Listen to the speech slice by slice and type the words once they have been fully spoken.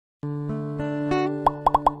Not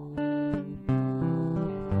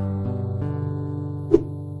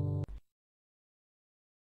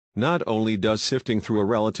only does sifting through a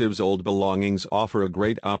relative's old belongings offer a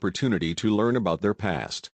great opportunity to learn about their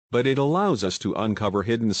past, but it allows us to uncover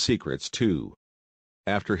hidden secrets too.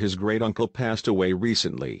 After his great-uncle passed away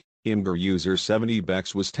recently, Imgur user 70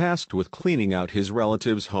 Bex was tasked with cleaning out his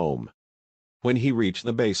relative's home. When he reached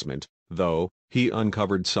the basement, though, he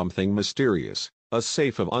uncovered something mysterious, a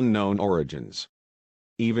safe of unknown origins.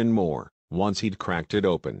 Even more, once he'd cracked it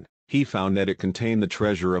open, he found that it contained the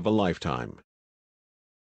treasure of a lifetime.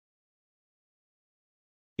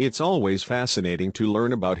 It's always fascinating to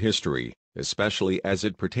learn about history, especially as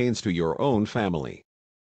it pertains to your own family.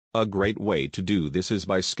 A great way to do this is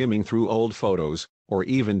by skimming through old photos, or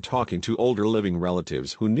even talking to older living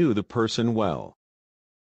relatives who knew the person well.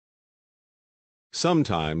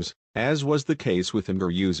 Sometimes, as was the case with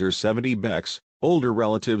Imgur user 70 Bex, older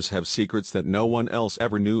relatives have secrets that no one else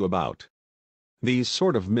ever knew about. These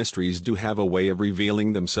sort of mysteries do have a way of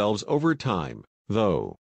revealing themselves over time,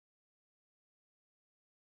 though.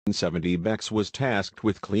 70 Bex was tasked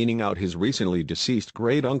with cleaning out his recently deceased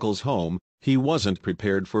great-uncle's home. He wasn't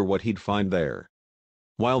prepared for what he'd find there.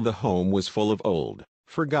 While the home was full of old,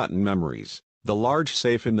 forgotten memories, the large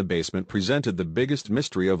safe in the basement presented the biggest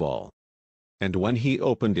mystery of all. And when he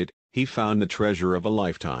opened it, he found the treasure of a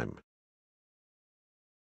lifetime.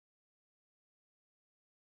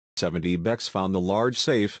 70 Bex found the large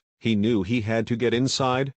safe. He knew he had to get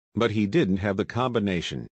inside, but he didn't have the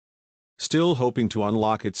combination. Still hoping to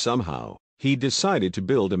unlock it somehow, he decided to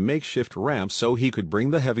build a makeshift ramp so he could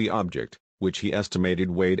bring the heavy object, which he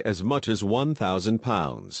estimated weighed as much as 1,000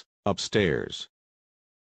 pounds, upstairs.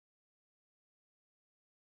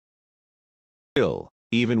 Still,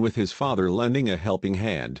 even with his father lending a helping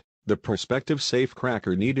hand, the prospective safe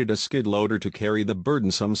cracker needed a skid loader to carry the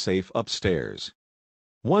burdensome safe upstairs.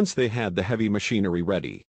 Once they had the heavy machinery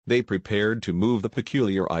ready, they prepared to move the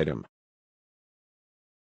peculiar item.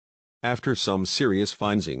 After some serious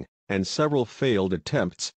fencing, and several failed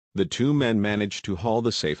attempts, the two men managed to haul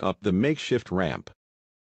the safe up the makeshift ramp.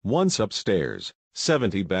 Once upstairs,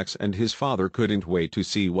 70 Bex and his father couldn't wait to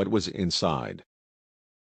see what was inside.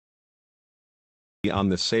 On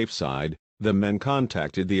the safe side, the men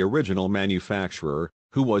contacted the original manufacturer,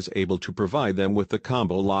 who was able to provide them with the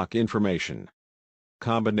combo lock information.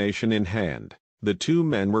 Combination in hand, the two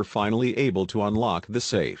men were finally able to unlock the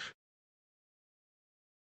safe.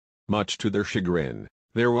 Much to their chagrin,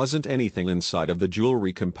 there wasn't anything inside of the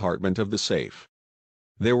jewelry compartment of the safe.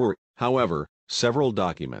 There were, however, several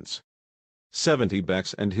documents. 70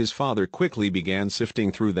 Bex and his father quickly began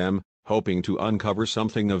sifting through them, hoping to uncover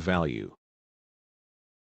something of value.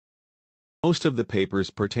 Most of the papers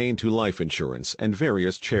pertained to life insurance and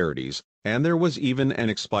various charities, and there was even an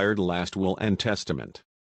expired last will and testament.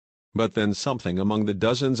 But then something among the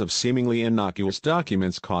dozens of seemingly innocuous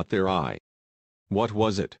documents caught their eye. What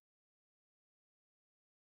was it?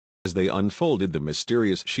 As they unfolded the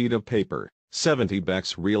mysterious sheet of paper, 70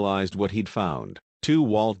 Bex realized what he'd found: 2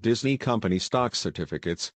 Walt Disney Company stock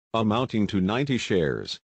certificates, amounting to 90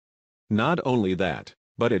 shares. Not only that,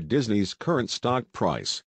 but at Disney's current stock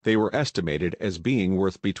price, they were estimated as being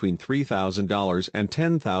worth between $3,000 and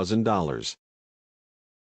 $10,000.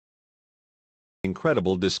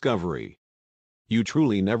 Incredible discovery. You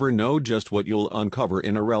truly never know just what you'll uncover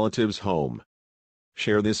in a relative's home.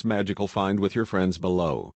 Share this magical find with your friends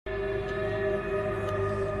below.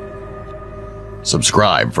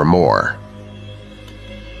 Subscribe for more.